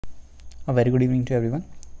A very good evening to everyone.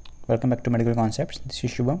 Welcome back to Medical Concepts. This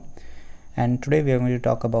is Shubham, and today we are going to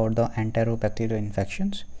talk about the enterobacterial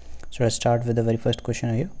infections. So let's start with the very first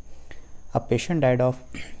question here. A patient died of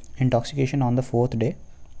intoxication on the 4th day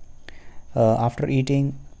after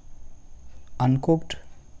eating uncooked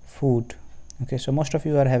food. Okay, so most of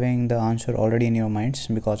you are having the answer already in your minds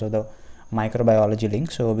because of the microbiology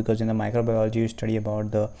link. So because in the microbiology you study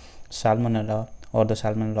about the Salmonella or the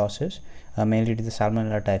Salmonellosis, mainly it is the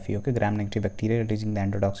Salmonella typhi, okay, gram-negative bacteria releasing the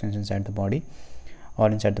endotoxins inside the body or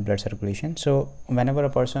inside the blood circulation. So whenever a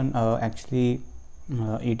person actually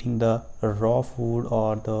eating the raw food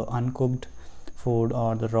or the uncooked food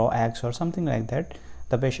or the raw eggs or something like that,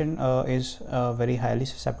 the patient is very highly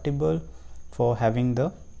susceptible for having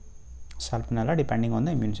the Salmonella depending on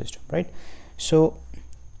the immune system, right? So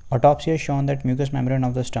autopsy has shown that mucous membrane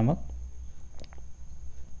of the stomach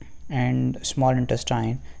and small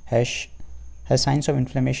intestine has signs of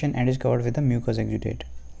inflammation and is covered with the mucous exudate.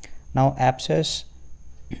 Now abscess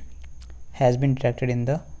has been detected in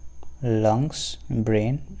the lungs,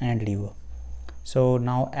 brain and liver. So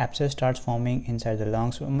now abscess starts forming inside the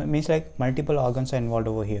lungs, means like multiple organs are involved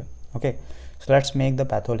over here. Okay, so let's make the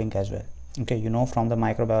patho link as well. Okay, you know from the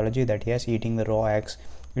microbiology that yes, eating the raw eggs,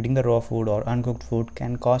 eating the raw food or uncooked food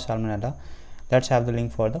can cause Salmonella. Let's have the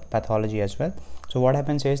link for the pathology as well. So what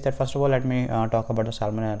happens is that first of all let me talk about the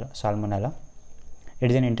Salmonella. It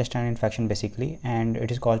is an intestinal infection basically, and it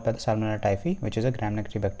is caused by the Salmonella typhi, which is a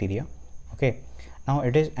gram-negative bacteria. Okay, now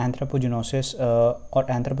it is anthropozoonosis or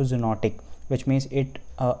anthropozoonotic, which means it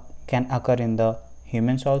can occur in the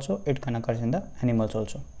humans also, it can occur in the animals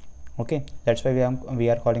also. Okay, that's why we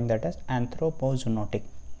are calling that as anthropozoonotic.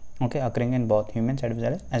 Okay, occurring in both humans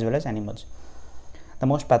as well as animals. The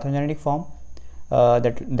most pathogenic form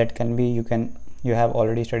that can be, you have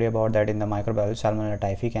already studied about that in the microbiology. Salmonella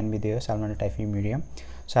typhi can be there, Salmonella typhi murium,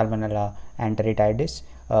 Salmonella enteritidis,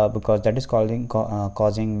 because that is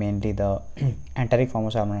causing mainly the enteric form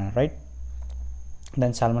of Salmonella, right?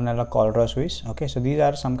 Then Salmonella, cholera, suis. Okay, so these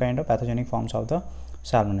are some kind of pathogenic forms of the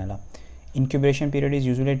Salmonella. Incubation period is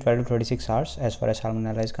usually 12 to 36 hours as far as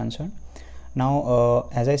Salmonella is concerned. Now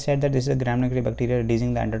as I said that this is a gram-negative bacteria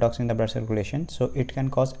releasing the endotoxin in the blood circulation, so it can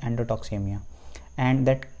cause endotoxinemia, and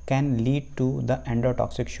that can lead to the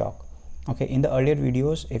endotoxic shock. Okay, in the earlier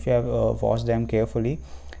videos, if you have watched them carefully,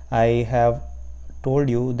 I have told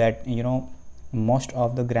you that most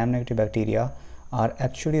of the gram-negative bacteria are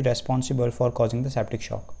actually responsible for causing the septic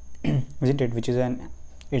shock, isn't it, which is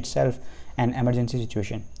itself an emergency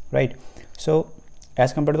situation, right? So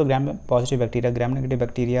as compared to the gram-positive bacteria, gram-negative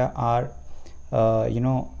bacteria are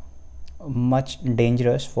much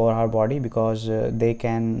dangerous for our body because they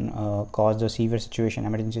can cause the severe situation,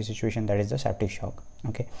 emergency situation, that is the septic shock.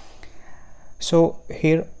 Okay, so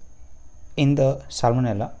here in the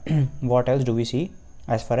Salmonella what else do we see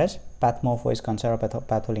as far as pathomorpho is concerned or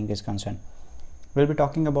patholink is concerned? We'll be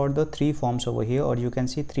talking about the three forms over here, or you can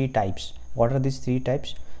see three types. What are these three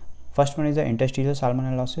types? First one is the interstitial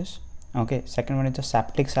Salmonellosis. Okay, second one is the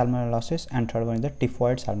septic Salmonellosis, and third one is the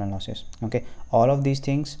typhoid Salmonellosis. Okay, all of these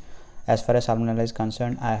things as far as Salmonella is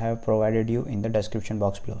concerned I have provided you in the description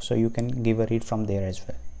box below, so you can give a read from there as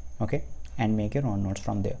well. Okay, and make your own notes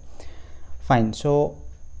from there. Fine, so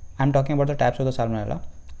I'm talking about the types of the Salmonella: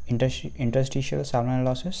 interstitial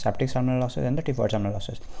Salmonellosis, septic Salmonellosis and the typhoid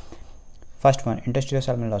Salmonellosis. First one, interstitial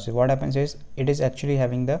Salmonellosis. What happens is it is actually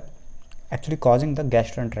causing the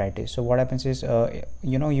gastroenteritis. So what happens is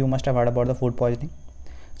you must have heard about the food poisoning.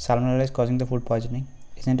 Salmonella is causing the food poisoning,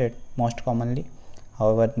 isn't it, most commonly?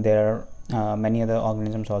 However, there are many other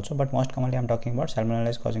organisms also, but most commonly I'm talking about Salmonella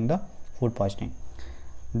is causing the food poisoning.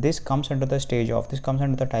 This comes under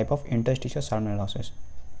the type of interstitial Salmonellosis.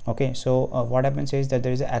 Okay, so what happens is that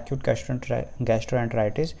there is an acute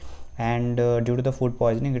gastroenteritis, and due to the food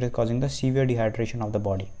poisoning it is causing the severe dehydration of the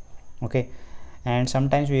body. Okay, and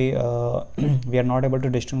sometimes we are not able to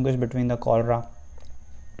distinguish between the cholera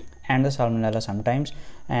and the Salmonella sometimes,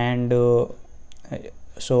 and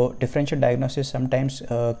so differential diagnosis sometimes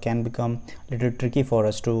can become a little tricky for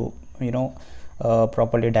us to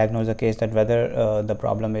properly diagnose the case, that whether the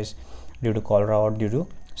problem is due to cholera or due to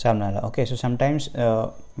Salmonella. Okay, so sometimes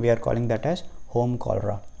we are calling that as home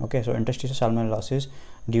cholera. Okay, so interstitial Salmonellosis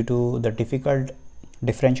due to the difficult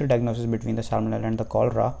differential diagnosis between the Salmonella and the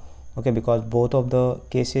cholera. Okay, because both of the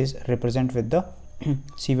cases represent with the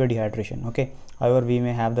severe dehydration. Okay, however we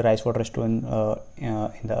may have the rice water stool in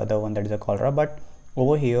the other one, that is the cholera, but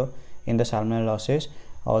over here in the Salmonellosis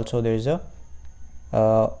also there is a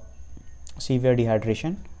severe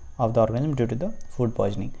dehydration of the organism due to the food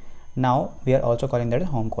poisoning. Now we are also calling that as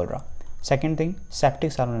home cholera. Second thing,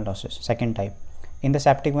 septic Salmonellosis, second type. In the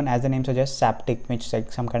septic one, as the name suggests, septic, which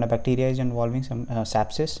like some kind of bacteria is involving some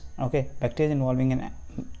sepsis. Okay, bacteria is involving in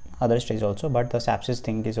other stage also, but the sepsis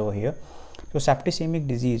thing is over here. So septicemic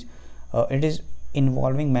disease, it is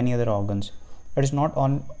involving many other organs. It is not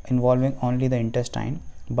involving only the intestine,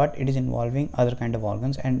 but it is involving other kind of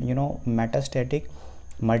organs. And you know, metastatic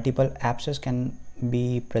multiple abscess can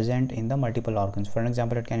be present in the multiple organs. For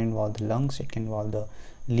example, it can involve the lungs, it can involve the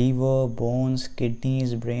liver, bones,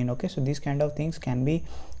 kidneys, brain. Okay, so these kind of things can be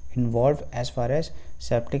involved as far as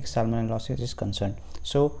septic salmonellosis is concerned.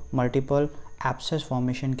 So multiple abscess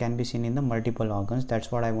formation can be seen in the multiple organs.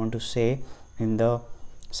 That's what I want to say in the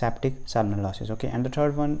septic salmonellosis. Okay, and the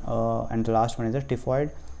third one and the last one is the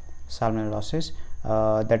typhoid salmonellosis.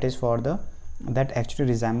 That is for the that actually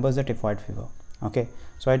resembles the typhoid fever. Okay,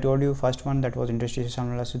 so I told you first one, that was interstitial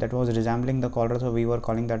salmonellosis, that was resembling the cholera, so we were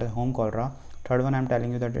calling that as home cholera. Third one, I'm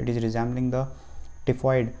telling you that it is resembling the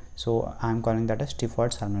typhoid, so I'm calling that as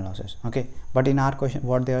typhoid salmonellosis. Okay, but in our question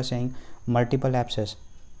what they are saying, multiple abscess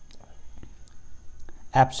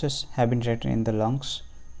have been detected in the lungs,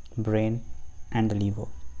 brain and the liver.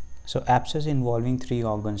 So abscess involving 3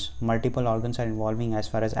 organs, multiple organs are involving as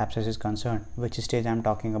far as abscess is concerned. Which stage I'm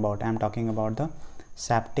talking about? I'm talking about the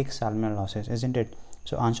septic salmonellosis, isn't it?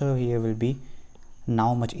 So answer here will be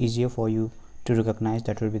now much easier for you to recognize.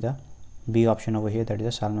 That will be the B option over here, that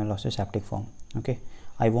is the salmonellosis septic form. Okay,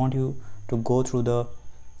 I want you to go through the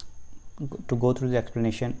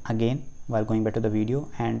explanation again while going back to the video,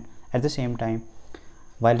 and at the same time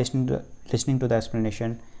while listening to the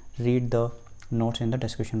explanation, read the notes in the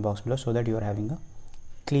description box below, so that you are having a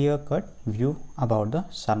clear cut view about the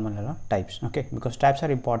salmonella types. Okay, because types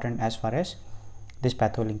are important as far as this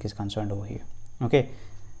patholink is concerned over here. Okay,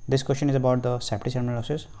 this question is about the septic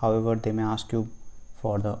salmonellosis, however they may ask you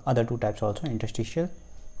for the other 2 types also, interstitial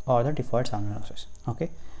or the typhoid salmonellosis. Okay,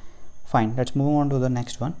 fine, let's move on to the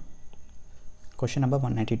next one. Question number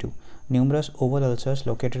 192. Numerous oval ulcers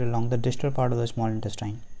located along the distal part of the small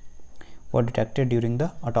intestine were detected during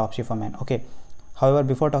the autopsy of a man. Okay, however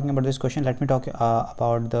before talking about this question, let me talk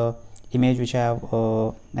about the image which I have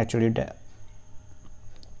actually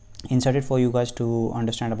inserted for you guys to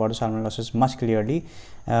understand about the salmonellosis much clearly.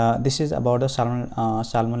 This is about the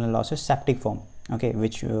salmonellosis septic form, okay,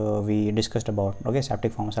 which we discussed about. Okay,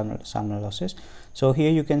 septic form of salmonellosis. So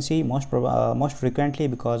here you can see most frequently,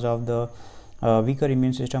 because of the weaker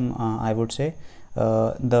immune system, I would say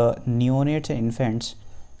the neonates and infants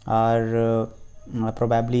are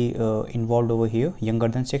probably involved over here, younger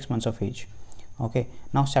than 6 months of age. Okay,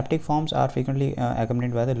 now septic forms are frequently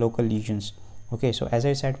accompanied by the local lesions. Okay, so as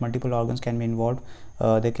I said, multiple organs can be involved.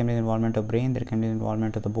 There can be involvement of brain, there can be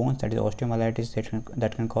involvement of the bones, that is osteomyelitis,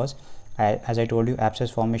 that can cause, as I told you,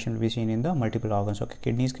 abscess formation will be seen in the multiple organs. Okay,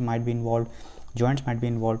 kidneys might be involved, joints might be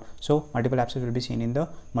involved, so multiple abscess will be seen in the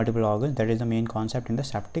multiple organs. That is the main concept in the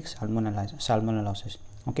septic salmonellosis.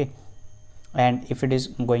 Okay, and if it is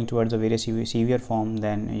going towards a very severe form,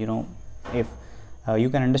 then you know, if you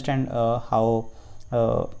can understand how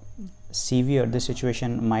severe this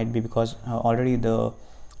situation might be, because already the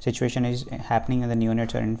situation is happening in the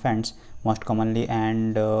neonates or infants most commonly,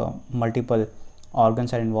 and multiple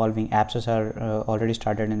organs are involving, abscess are already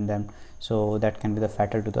started in them, so that can be the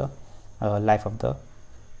fatal to the life of the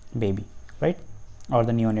baby, right, or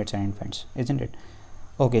the neonates and infants, isn't it?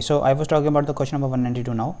 Okay, so I was talking about the question number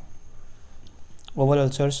 192 now. Oval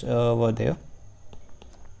ulcers were there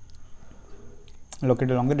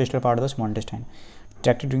located along the distal part of the small intestine,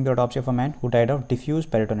 detected during the autopsy of a man who died of diffuse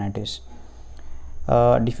peritonitis.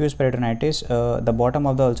 Diffuse peritonitis, the bottom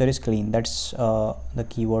of the ulcer is clean. That's the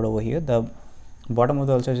key word over here. The bottom of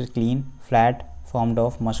the ulcer is clean, flat, formed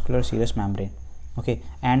of muscular serous membrane. Okay,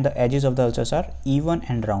 and the edges of the ulcers are even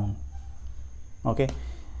and round. Okay,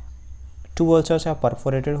 2 ulcers have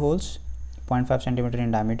perforated holes 0.5 centimeter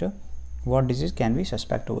in diameter. What disease can we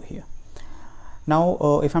suspect over here?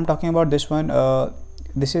 Now if I'm talking about this one,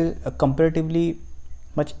 this is a comparatively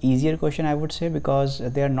much easier question, I would say, because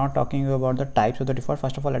they are not talking about the types of the typhoid.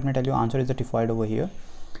 First of all, let me tell you, answer is the typhoid over here.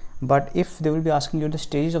 But if they will be asking you the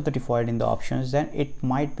stages of the typhoid in the options, then it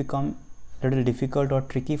might become a little difficult or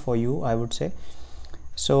tricky for you, I would say.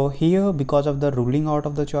 So here, because of the ruling out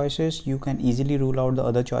of the choices, you can easily rule out the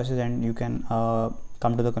other choices, and you can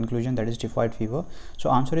come to the conclusion that is typhoid fever.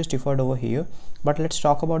 So answer is typhoid over here. But let's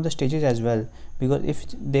talk about the stages as well, because if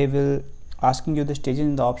they will asking you the stages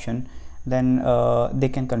in the option, then they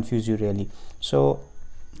can confuse you really. So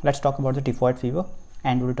let's talk about the typhoid fever,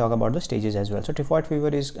 and we'll talk about the stages as well. So typhoid fever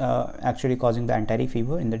is actually causing the enteric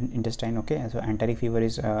fever in the intestine. Okay, so enteric fever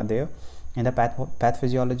is there. In the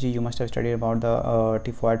pathophysiology, you must have studied about the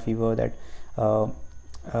typhoid fever, that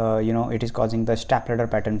it is causing the stepladder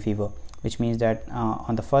pattern fever, which means that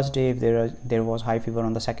on the first day if there was high fever,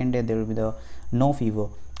 on the second day there will be the no fever,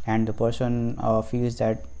 and the person feels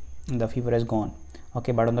that the fever is gone.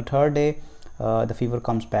 Okay, but on the third day the fever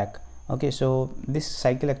comes back. Okay, so this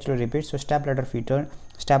cycle actually repeats. So stepladder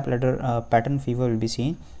pattern fever will be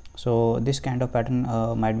seen. So this kind of pattern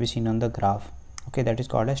might be seen on the graph. Okay, that is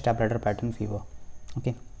called a stepladder pattern fever.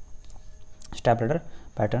 Okay, stepladder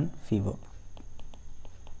pattern fever,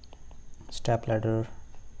 stepladder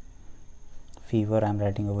fever I'm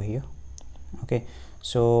writing over here. Okay,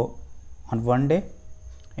 so on one day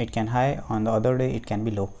it can high, on the other day it can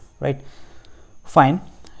be low, right? Fine.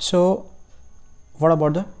 So what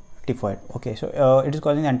about the typhoid? Okay, so it is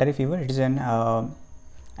causing enteric fever. It is an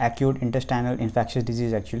acute intestinal infectious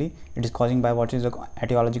disease. Actually, it is causing by what is the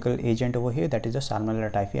etiological agent over here, that is the Salmonella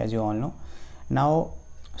typhi, as you all know. Now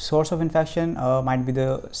source of infection might be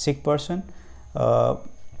the sick person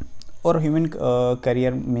or human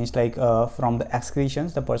carrier, means like from the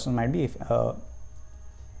excretions the person might be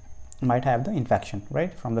might have the infection,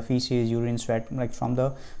 right, from the feces, urine, sweat, like from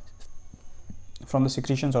the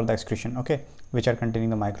secretions or the excretion, okay, which are containing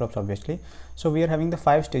the microbes, obviously. So we are having the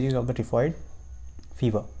 5 stages of the typhoid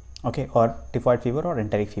fever, okay, or typhoid fever or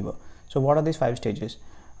enteric fever. So what are these 5 stages?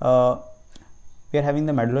 We are having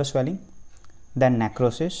the medullary swelling, then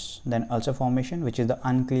necrosis, then ulcer formation, which is the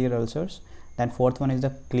unclear ulcers, then fourth one is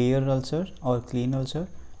the clear ulcer or clean ulcer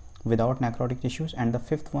without necrotic tissues, and the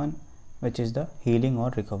fifth one, which is the healing or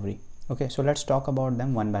recovery. Okay, so let's talk about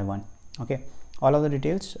them one by one. Okay, all of the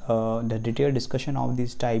details, the detailed discussion of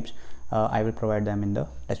these types, I will provide them in the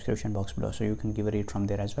description box below, so you can give a read from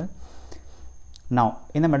there as well. Now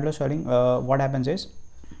in the medullary swelling, what happens is,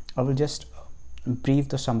 I will just brief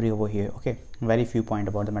the summary over here. Okay, very few point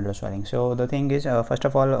about the medullary swelling. So the thing is, first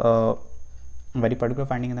of all, very particular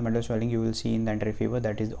finding in the medullary swelling you will see in the enteric fever,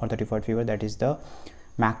 that is, or the typhoid fever, that is the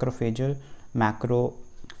macrophageal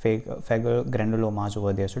granulomas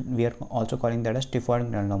over there. So we are also calling that as typhoid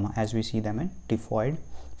granuloma, as we see them in typhoid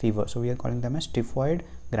fever. So we are calling them as typhoid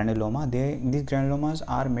granuloma. These granulomas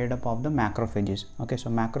are made up of the macrophages. Okay, so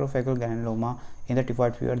macrophageal granuloma in the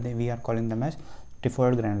typhoid fever, we are calling them as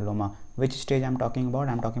typhoid granuloma. Which stage I'm talking about?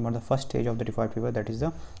 I'm talking about the first stage of the typhoid fever, that is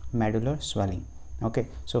the medullary swelling. Okay,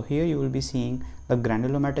 so here you will be seeing the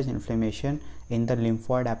granulomatous inflammation in the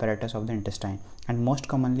lymphoid apparatus of the intestine, and most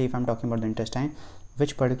commonly, if I'm talking about the intestine,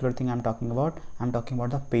 which particular thing I'm talking about? I'm talking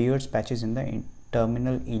about the Peyer's patches in the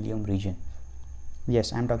terminal ileum region.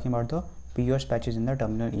 Yes, I'm talking about the Peyer's patches in the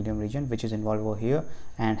terminal ileum region, which is involved over here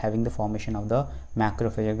and having the formation of the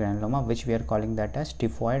macrophageal granuloma, which we are calling that as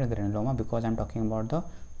typhoid granuloma, because I'm talking about the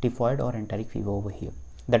typhoid or enteric fever over here.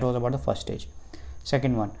 That was about the first stage.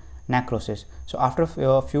 Second one, necrosis. So after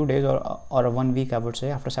a few days or 1 week, I would say,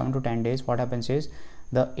 after 7 to 10 days, what happens is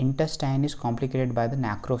the intestine is complicated by the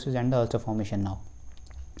necrosis and the ulcer formation now.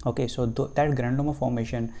 Okay, so that granuloma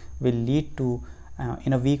formation will lead to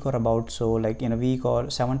in a week or about, so like in a week or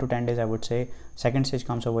 7 to 10 days, I would say, second stage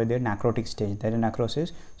comes over there, necrotic stage. There is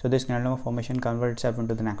necrosis, so this granuloma formation converts itself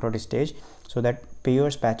into the necrotic stage, so that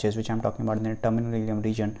Peyer's patches, which I'm talking about in the terminal ileum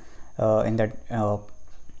region, in that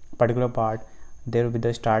particular part, there will be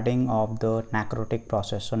the starting of the necrotic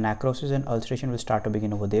process. So necrosis and ulceration will start to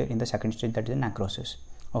begin over there in the second stage, that is necrosis.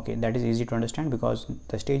 Okay, that is easy to understand because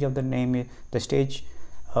the stage of the name, the stage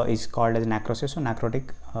is called as necrosis, so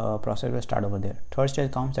necrotic process will start over there. Third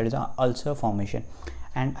stage comes, that is the ulcer formation,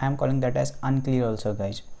 and I am calling that as unclear ulcer,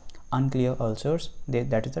 guys. Unclear ulcers,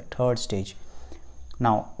 that is the third stage.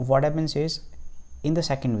 Now what happens is, in the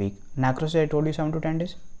second week, necrosis I told you 7 to 10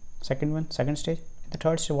 days, second stage. The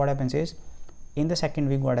third stage, what happens is, in the second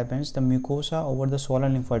week, what happens, the mucosa over the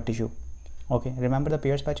swollen lymphoid tissue, okay, remember the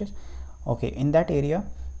Peyer's patches, okay, in that area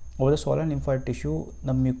over the swollen lymphoid tissue,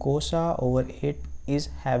 the mucosa over it is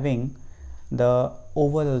having the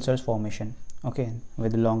oval ulcers formation. Okay,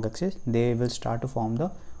 with the long axis, they will start to form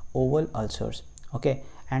the oval ulcers. Okay,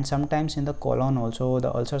 and sometimes in the colon also,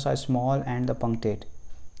 the ulcers are small and the punctate.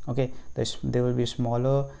 Okay, they will be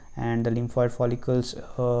smaller, and the lymphoid follicles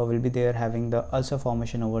will be there having the ulcer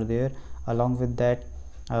formation over there. Along with that,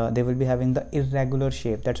 they will be having the irregular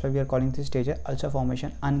shape. That's why we are calling this stage ulcer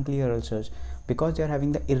formation unclear ulcers, because they are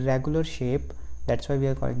having the irregular shape. That's why we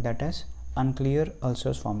are calling that as unclear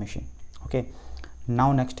ulcers formation. Okay,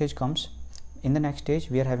 now next stage comes. In the next stage,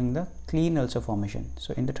 we are having the clean ulcer formation.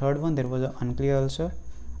 So in the third one, there was an unclear ulcer,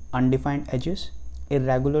 undefined edges,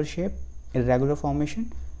 irregular shape, irregular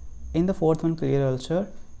formation. In the fourth one, clear ulcer,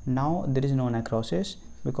 now there is no necrosis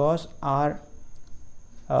because our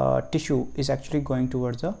tissue is actually going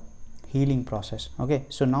towards the healing process. Okay,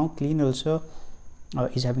 so now clean ulcer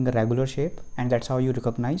is having a regular shape, and that's how you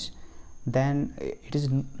recognize, then it is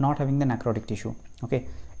not having the necrotic tissue. Okay,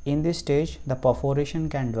 in this stage the perforation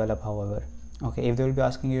can develop, however. Okay, if they will be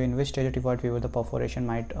asking you in which stage of typhoid fever the perforation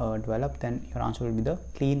might develop, then your answer will be the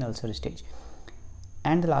clean ulcer stage.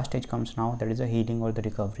 And the last stage comes now, that is the healing or the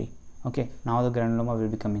recovery. Okay, now the granuloma will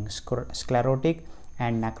be becoming sclerotic,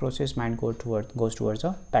 and necrosis might goes towards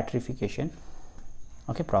a petrification,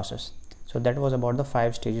 okay, process. So that was about the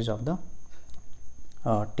 5 stages of the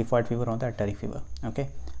typhoid fever or the enteric fever. Okay,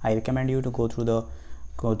 I recommend you to go through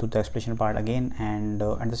the explanation part again, and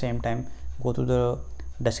at the same time go through the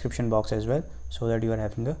description box as well, so that you are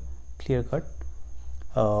having a clear cut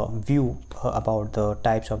view about the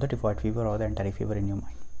types of the typhoid fever or the enteric fever in your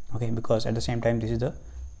mind. Okay, because at the same time this is the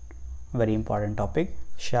very important topic.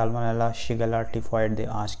 Salmonella, Shigella, typhoid, they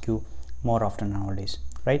ask you more often nowadays,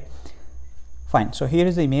 right? Fine. So here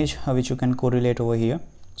is the image which you can correlate over here.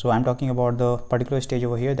 So I'm talking about the particular stage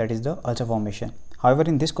over here, that is the ulcer formation. However,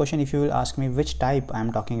 in this question, if you will ask me which type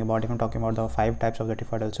I'm talking about, if I'm talking about the 5 types of the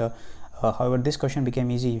typhoid ulcer, however, this question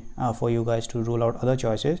became easy for you guys to rule out other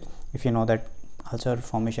choices if you know that ulcer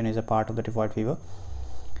formation is a part of the typhoid fever.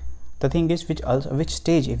 The thing is, which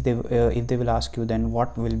stage, if they will ask you, then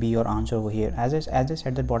what will be your answer over here? As I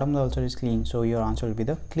said, the bottom of the ulcer is clean, so your answer will be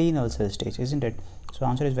the clean ulcer stage, isn't it? So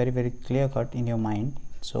answer is very, very clear cut in your mind,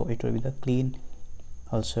 so it will be the clean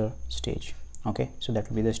ulcer stage. Okay, so that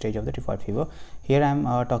will be the stage of the typhoid fever. Here I am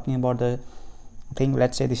talking about the thing,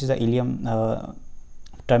 let's say this is the ileum,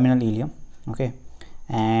 terminal ileum. Okay,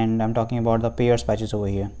 and I'm talking about the Peyer's patches over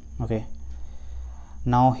here. Okay,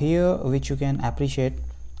 now here, which you can appreciate,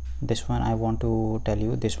 this one I want to tell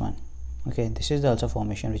you, this one. Okay, this is the ulcer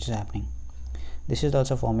formation which is happening. This is the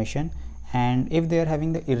ulcer formation, and if they are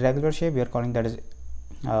having the irregular shape, we are calling that as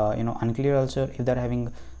unclear ulcer. If they are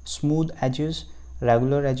having smooth edges,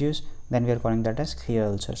 regular edges, then we are calling that as clear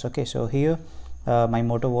ulcers. Okay, so here my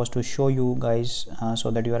motto was to show you guys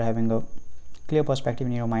so that you are having a clear perspective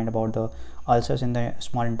in your mind about the ulcers in the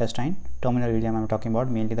small intestine, terminal ileum I'm talking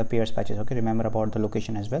about, mainly the Peyer's patches. Okay, remember about the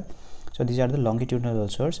location as well. So these are the longitudinal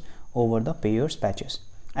ulcers over the Peyer's patches,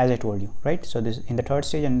 as I told you, right? So this in the 3rd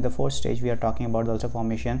stage and in the 4th stage we are talking about the ulcer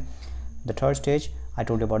formation. The 3rd stage I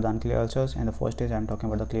told you about the unclear ulcers, and the 4th stage I'm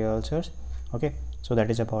talking about the clear ulcers. Okay, so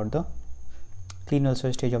that is about the clean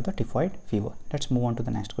ulcer stage of the typhoid fever. Let's move on to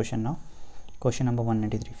the next question now. Question number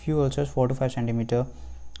 193. Few ulcers 4 to 5 centimeter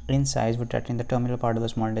in size would threaten the terminal part of the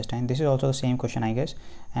small intestine. This is also the same question, I guess,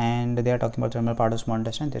 and they are talking about terminal part of the small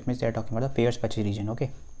intestine. That means they are talking about the Peyer's patches region.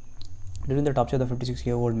 Okay, during the autopsy of the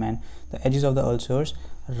 56-year-old man, the edges of the ulcers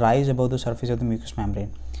rise above the surface of the mucous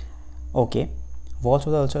membrane. Okay, walls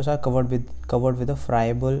of the ulcers are covered with a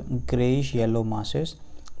friable grayish yellow masses.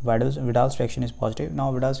 Vidal's reaction is positive.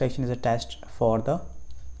 Now Vidal's reaction is a test for the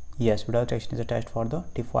Vidal's reaction is a test for the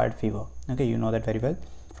typhoid fever. Okay, you know that very well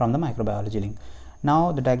from the microbiology link.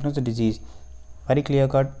 Now the diagnosis of the disease, very clear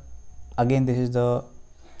cut. Again, this is the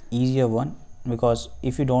easier one, because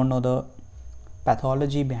if you don't know the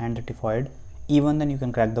pathology behind the typhoid, even then you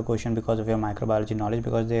can crack the question because of your microbiology knowledge,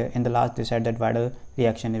 because they in the last they said that Vidal's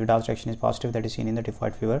reaction is positive, that is seen in the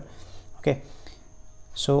typhoid fever. Okay,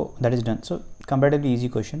 so that is done. So comparatively easy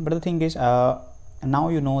question, but the thing is now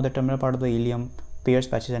you know the terminal part of the ileum, Peyer's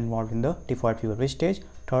patches are involved in the typhoid fever. Which stage?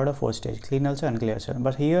 3rd or 4th stage, clean ulcer and clear ulcer.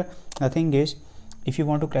 But here the thing is, if you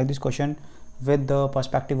want to crack this question with the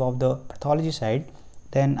perspective of the pathology side,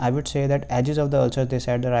 then I would say that edges of the ulcers, they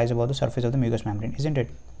said, rise above the surface of the mucous membrane, isn't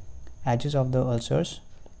it? Edges of the ulcers,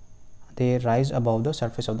 they rise above the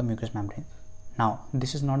surface of the mucous membrane. Now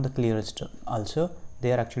this is not the clearest ulcer,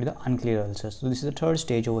 they are actually the unclear ulcers. So this is the 3rd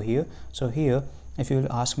stage over here. So here, if you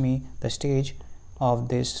will ask me the stage of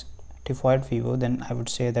this typhoid fever, then I would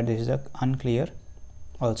say that this is the unclear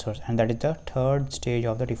ulcers, and that is the 3rd stage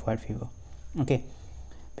of the typhoid fever. Okay,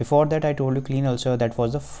 before that I told you clean ulcer, that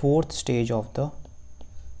was the 4th stage of the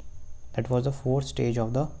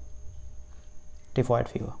typhoid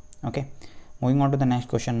fever. Okay, moving on to the next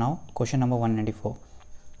question now. Question number 194.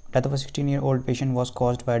 Death of a 16-year-old patient was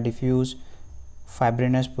caused by diffuse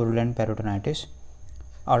fibrinous purulent peritonitis.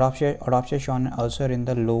 Autopsy shown an ulcer in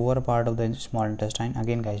the lower part of the small intestine.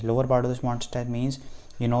 Again guys, lower part of the small intestine means,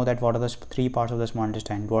 you know that what are the 3 parts of the small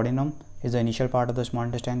intestine. Duodenum is the initial part of the small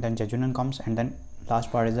intestine, then jejunum comes, and then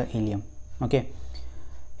last part is the ileum. Okay,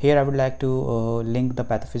 here I would like to link the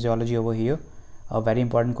pathophysiology over here. A very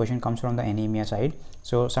important question comes from the anemia side.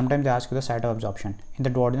 So sometimes they ask you the site of absorption. In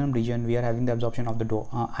the duodenum region we are having the absorption of the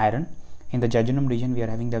iron. In the jejunum region we are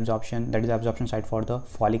having the absorption, that is the absorption site for the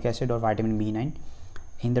folic acid or vitamin B9.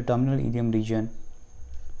 In the terminal ileum region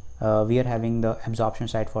we are having the absorption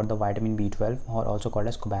site for the vitamin B12, or also called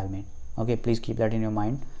as cobalamin. Okay, please keep that in your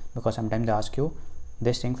mind, because sometimes they ask you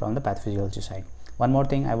this thing from the pathophysiology side. One more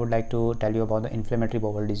thing I would like to tell you about the inflammatory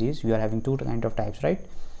bowel disease. We are having two kind of types, right?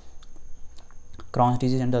 Crohn's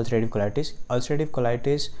disease and the ulcerative colitis. Ulcerative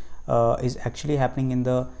colitis is actually happening in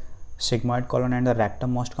the sigmoid colon and the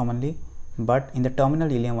rectum most commonly, but in the terminal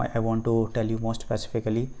ileum I want to tell you most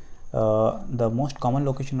specifically, the most common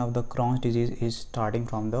location of the Crohn's disease is starting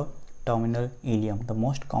from the terminal ileum. The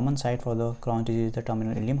most common site for the Crohn's disease is the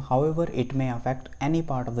terminal ileum. However, it may affect any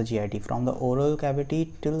part of the GIT, from the oral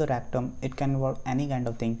cavity till the rectum. It can involve any kind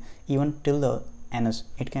of thing, even till the anus.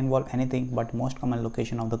 It can involve anything, but most common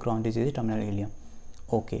location of the Crohn's disease is terminal ileum.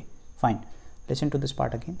 Okay, fine. Listen to this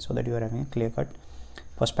part again so that you are having a clear-cut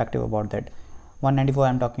perspective about that. 194, I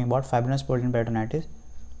am talking about fibrinous purulent peritonitis,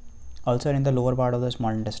 ulcer in the lower part of the small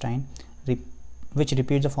intestine, which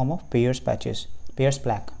repeats the form of Peyer's patches, Peyer's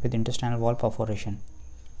plaque with intestinal wall perforation.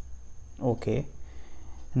 Okay,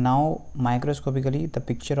 now microscopically the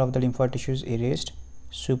picture of the lymphoid tissue is erased,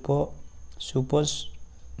 superposed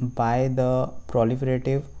by the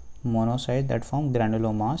proliferative monocytes that form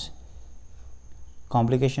granulomas.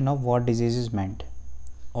 Complication of what disease is meant.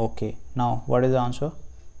 Okay, now what is the answer?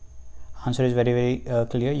 Answer is very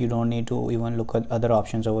clear. You don't need to even look at other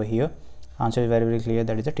options over here. Answer is very clear,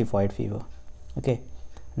 that is the typhoid fever. Okay,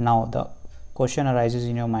 now the question arises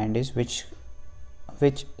in your mind is which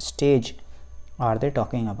stage are they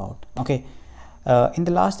talking about? Okay, in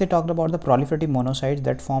the last they talked about the proliferative monocytes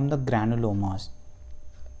that form the granulomas.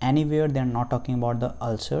 Anywhere they are not talking about the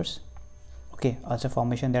ulcers. Okay, ulcer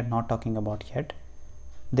formation they are not talking about yet.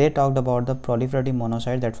 They talked about the proliferative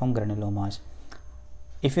monocytes that form granulomas.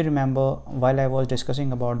 If you remember, while I was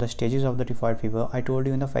discussing about the stages of the typhoid fever, I told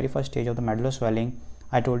you in the very first stage of the medullary swelling,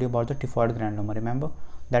 I told you about the typhoid granuloma. Remember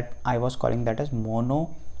that I was calling that as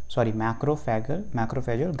macrophageal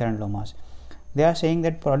granulomas. They are saying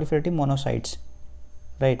that proliferative monocytes,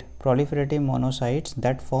 right? Proliferative monocytes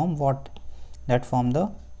that form what? That form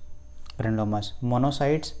the granulomas.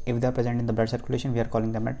 Monocytes, if they are present in the blood circulation, we are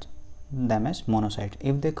calling them as monocytes.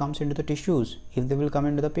 If they comes into the tissues, if they will come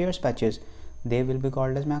into the Peyer's patches, they will be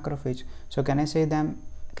called as macrophage. So can I say them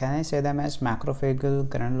as macrophageal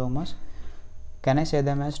granulomas? Can I say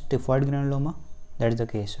them as typhoid granuloma? That is the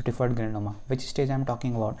case. So typhoid granuloma. Which stage I am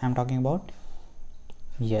talking about? I am talking about,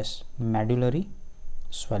 yes, medullary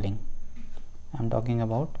swelling. I am talking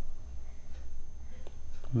about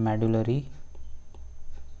medullary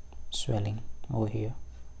swelling over here.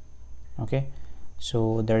 Okay,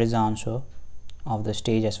 so that is the answer of the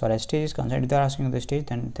stage. As far as stage is concerned, if they are asking the stage,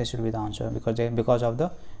 then this will be the answer, because of the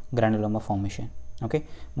granuloma formation. Okay,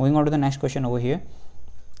 moving on to the next question over here.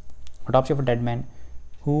 Autopsy of a dead man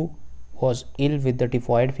who was ill with the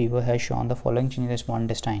typhoid fever has shown the following changes in the small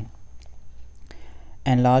intestine: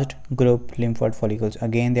 enlarged group lymphoid follicles.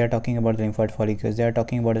 Again they are talking about the lymphoid follicles, they are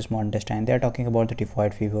talking about the small intestine, they are talking about the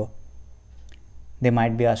typhoid fever. They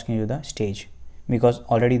might be asking you the stage, because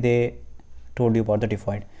already they told you about the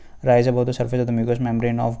typhoid. Rise above the surface of the mucous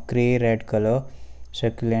membrane of grey red color,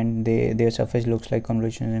 succulent. Their surface looks like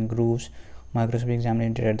convolutions and grooves. Microscopic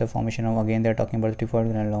examination at the formation of, again they are talking about the typhoid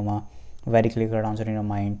granuloma. Very clear answer in your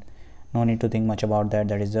mind, no need to think much about that.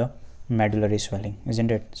 That is the medullary swelling,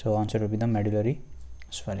 isn't it? So answer will be the medullary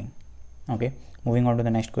swelling. Okay, moving on to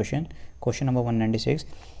the next question. Question number 196.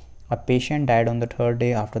 A patient died on the third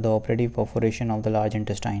day after the operative perforation of the large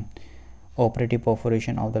intestine. Operative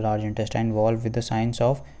perforation of the large intestine involved with the signs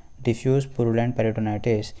of diffuse purulent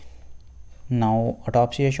peritonitis. Now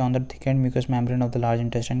autopsy has shown the thickened mucous membrane of the large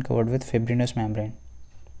intestine covered with fibrinous membrane.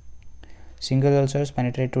 Single ulcers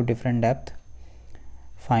penetrate to different depth.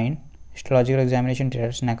 Fine. Histological examination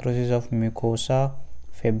detects necrosis of mucosa,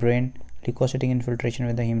 fibrin, leukocytic infiltration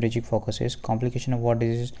with the hemorrhagic focuses. Complication of what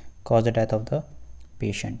disease caused the death of the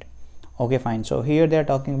patient? Okay, fine. So here they are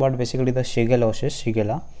talking about basically the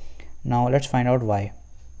Shigella. Now let's find out why.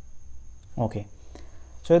 Okay,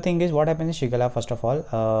 so the thing is, what happens in Shigella, first of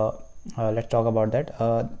all, let's talk about that.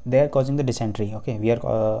 They are causing the dysentery. Okay, we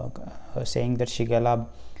are saying that Shigella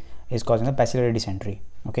is causing the bacillary dysentery.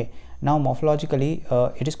 Okay, now morphologically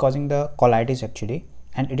it is causing the colitis actually,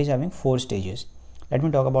 and it is having 4 stages. Let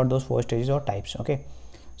me talk about those 4 stages or types. Okay,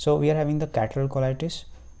 so we are having the catarrhal colitis,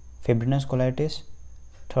 fibrinous colitis,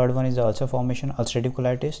 third one is the ulcer formation, ulcerative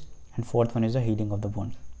colitis, and fourth one is the healing of the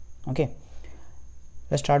wound. Okay,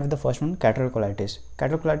 let's start with the first one, catarrhal colitis.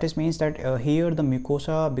 Catarrhal colitis means that here the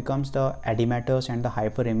mucosa becomes the edematous and the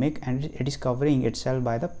hyperemic, and it is covering itself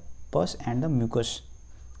by the pus and the mucus.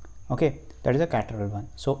 Okay, that is the catarrhal one.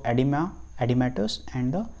 So edematous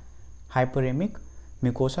and the hyperemic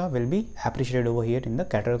mucosa will be appreciated over here in the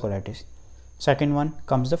catarrhal colitis. Second one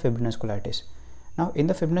comes the fibrinous colitis. Now in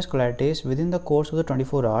the fibrinous colitis, within the course of the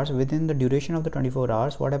 24 hours, within the duration of the 24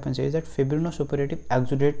 hours, what happens is that fibrinosuppurative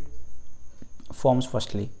exudate forms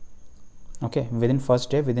firstly. Okay, within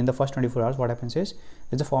the first 24 hours, what happens is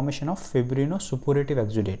the formation of fibrinosuppurative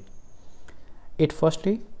exudate. It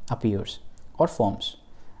firstly appears or forms,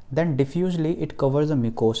 then diffusely it covers the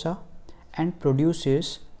mucosa and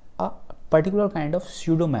produces a particular kind of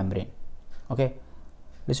pseudomembrane. Okay,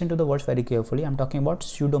 listen to the words very carefully. I'm talking about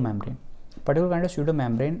pseudomembrane, particular kind of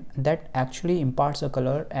pseudomembrane that actually imparts a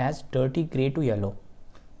color as dirty gray to yellow.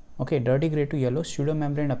 Okay, dirty gray to yellow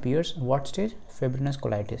pseudomembrane appears. What stage? Fibrinous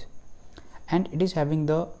colitis. And it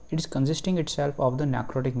is consisting itself of the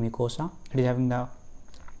necrotic mucosa. It is having the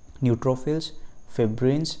neutrophils,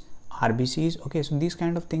 fibrins, RBCs. Okay, so these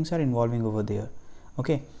kind of things are involving over there.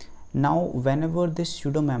 Okay, now whenever this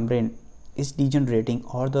pseudomembrane is degenerating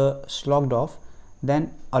or the slogged off,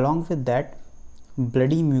 then along with that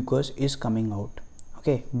bloody mucus is coming out.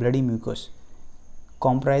 Okay, bloody mucus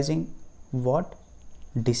comprising what?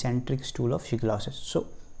 Dysenteric stool of shigellosis. So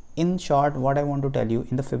in short, what I want to tell you,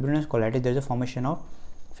 in the fibrinous colitis there is a formation of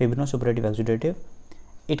fibrinosuppurative exudative.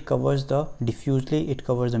 It covers the diffusely, it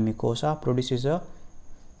covers the mucosa, produces a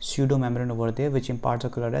pseudomembrane over there which imparts a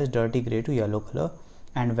color as dirty gray to yellow color.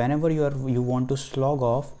 And whenever you want to slog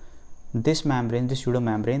off this membrane, this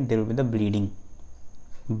pseudomembrane, there will be the bleeding.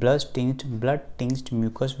 Blood tinged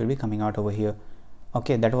mucus will be coming out over here.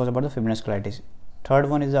 Okay, that was about the fibrinous colitis. Third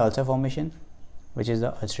one is the ulcer formation, which is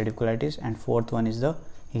the ulcerative colitis, and fourth one is the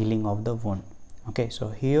healing of the wound. Okay, so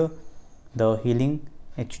here the healing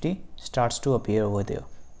actually starts to appear over there.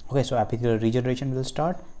 Okay, so epithelial regeneration will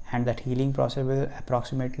start and that healing process will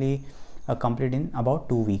approximately complete in about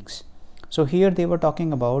 2 weeks. So here they were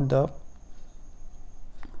talking about the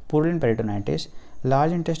purulent peritonitis,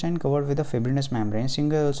 large intestine covered with a fibrinous membrane,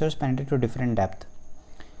 single ulcers penetrate to different depth.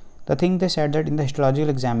 The thing they said that in the histological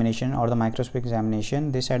examination or the microscopic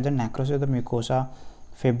examination, they said the necrosis of the mucosa,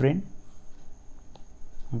 fibrin,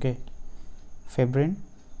 okay, fibrin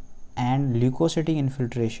and leukocytic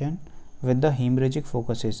infiltration with the hemorrhagic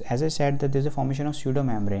focuses. As I said that there is a formation of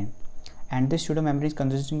pseudomembrane, and this pseudomembrane is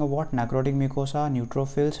consisting of what? Necrotic mucosa,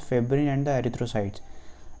 neutrophils, fibrin and the erythrocytes.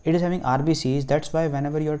 It is having RBCs. That's why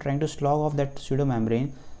whenever you are trying to slog off that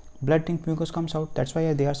pseudomembrane, blood tinged mucus comes out. That's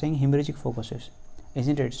why they are saying hemorrhagic focuses,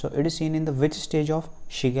 isn't it? So it is seen in the which stage of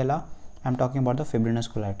Shigella? I'm talking about the fibrinous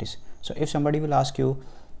colitis. So if somebody will ask you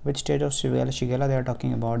which stage of Shigella they are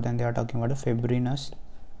talking about, then they are talking about the fibrinous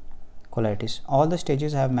colitis. All the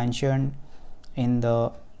stages I have mentioned in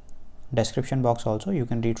the description box also. You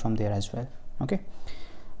can read from there as well.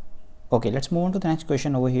 Okay, let's move on to the next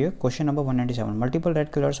question over here. Question number 197. Multiple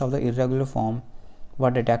red colors of the irregular form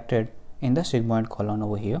were detected in the sigmoid colon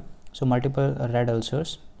over here. So multiple red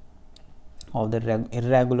ulcers of the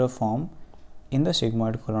irregular form in the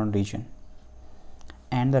sigmoid colon region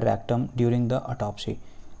and the rectum during the autopsy.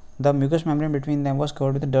 The mucous membrane between them was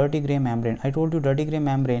covered with a dirty gray membrane. I told you dirty gray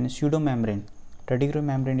membrane, pseudomembrane. Dirty gray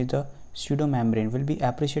membrane is the pseudomembrane. Will be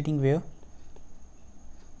appreciating where?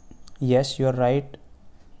 Yes, you are right.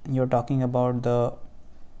 You are talking about the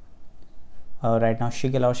right now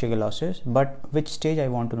Shigella or shigellosis. But which stage I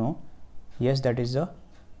want to know? Yes, that is the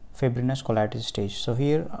fibrinous colitis stage. So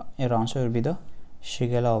here your answer will be the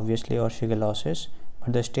Shigella obviously or shigellosis.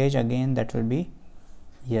 But the stage again that will be,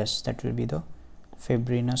 yes, that will be the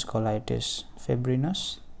fibrinous colitis.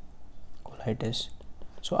 Fibrinous colitis.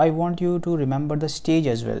 So I want you to remember the stage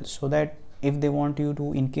as well, so that if they want you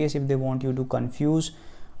to, in case if they want you to confuse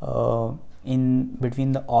in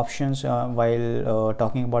between the options while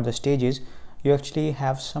talking about the stages, you actually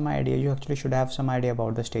have some idea. You actually should have some idea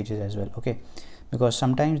about the stages as well. Okay, because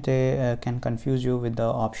sometimes they can confuse you with the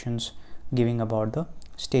options giving about the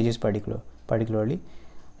stages particularly.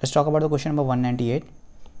 Let's talk about the question number 198.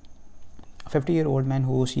 A 50-year-old man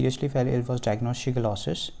who seriously fell ill was diagnosed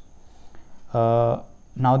shigellosis.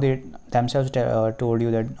 Now they themselves told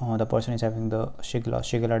you that the person is having the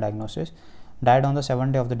Shigella diagnosis. Died on the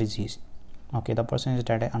 7th day of the disease. Okay, the person is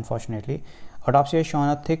dead unfortunately. Autopsy has shown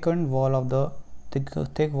a thick wall of the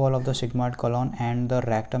sigmoid colon and the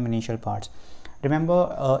rectum initial parts.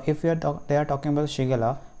 Remember, if they are talking about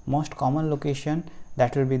Shigella, most common location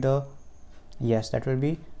that will be the, yes, that will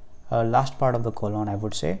be last part of the colon, I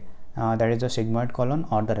would say. That is the sigmoid colon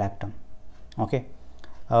or the rectum. Okay,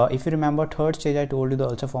 if you remember, third stage I told you the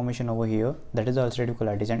ulcer formation over here, that is the ulcerative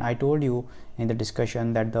colitis, and I told you in the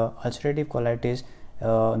discussion that the ulcerative colitis,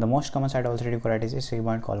 the most common site of ulcerative colitis is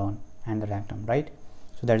sigmoid colon and the rectum, right?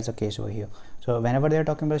 So that is the case over here. So whenever they are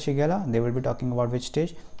talking about Shigella, they will be talking about which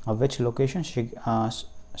stage or which location,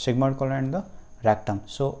 sigmoid colon and the rectum.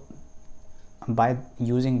 So by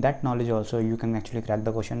using that knowledge also you can actually crack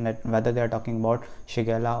the question that whether they are talking about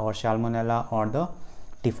Shigella or Salmonella or the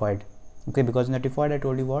typhoid. Okay, because in the typhoid I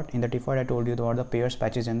told you what? In the typhoid I told you about the Peyer's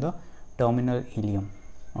patches in the terminal ileum.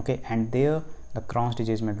 Okay, and there the Crohn's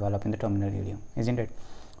disease may develop in the terminal ileum, isn't it?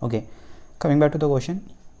 Okay, coming back to the question,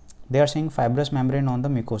 they are saying fibrous membrane on the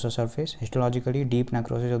mucosa surface, histologically deep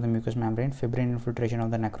necrosis of the mucous membrane, fibrin infiltration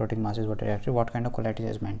of the necrotic masses. What kind of colitis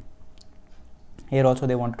is meant? Here also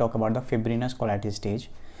they want to talk about the fibrinous colitis stage,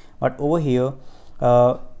 but over here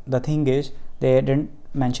the thing is they didn't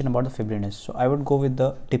mention about the fibrinous, so I would go with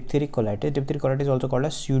the diphtheric colitis. Diphtheric colitis is also called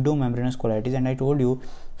as pseudomembranous colitis, and I told you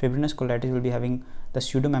fibrinous colitis will be having the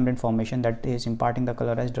pseudomembrane formation that is imparting the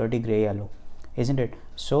color as dirty gray yellow, isn't it?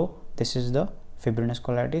 So this is the fibrinous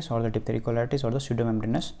colitis or the diphtheric colitis or the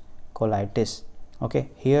pseudomembranous colitis. Okay,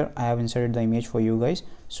 here I have inserted the image for you guys,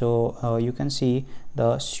 so you can see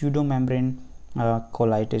the pseudomembrane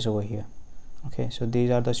colitis over here. Okay, so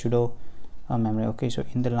these are the pseudo membrane. Okay, so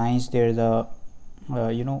in the lines there is the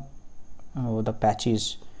the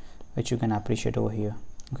patches which you can appreciate over here.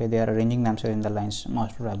 Okay, they are arranging themselves in the lines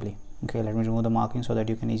most probably. Okay, let me remove the marking so that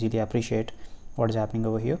you can easily appreciate what is happening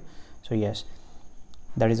over here. So yes,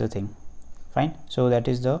 that is the thing. Fine, so that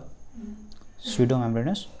is the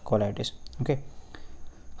pseudomembranous colitis. Okay,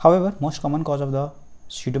 however, most common cause of the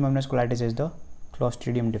pseudomembranous colitis is the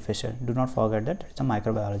Clostridium difficile. Do not forget that it's a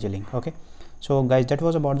microbiology link. Okay, so guys, that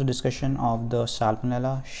was about the discussion of the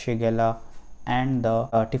Salmonella, Shigella and the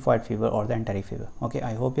typhoid fever or the enteric fever. Okay,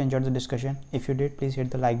 I hope you enjoyed the discussion. If you did, please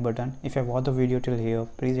hit the like button. If you watched the video till here,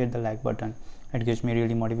 please hit the like button. It gives me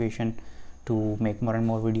really motivation to make more and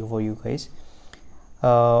more video for you guys.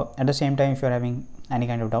 At the same time, if you're having any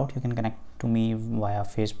kind of doubt, you can connect to me via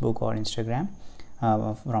Facebook or Instagram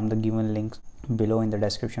from the given links below in the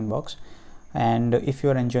description box. And if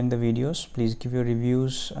you are enjoying the videos, please give your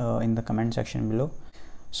reviews in the comment section below.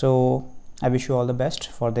 So I wish you all the best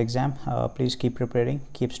for the exam. Please keep preparing,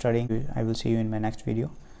 keep studying. I will see you in my next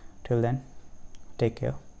video. Till then, take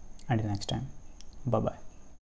care. Until next time, bye bye.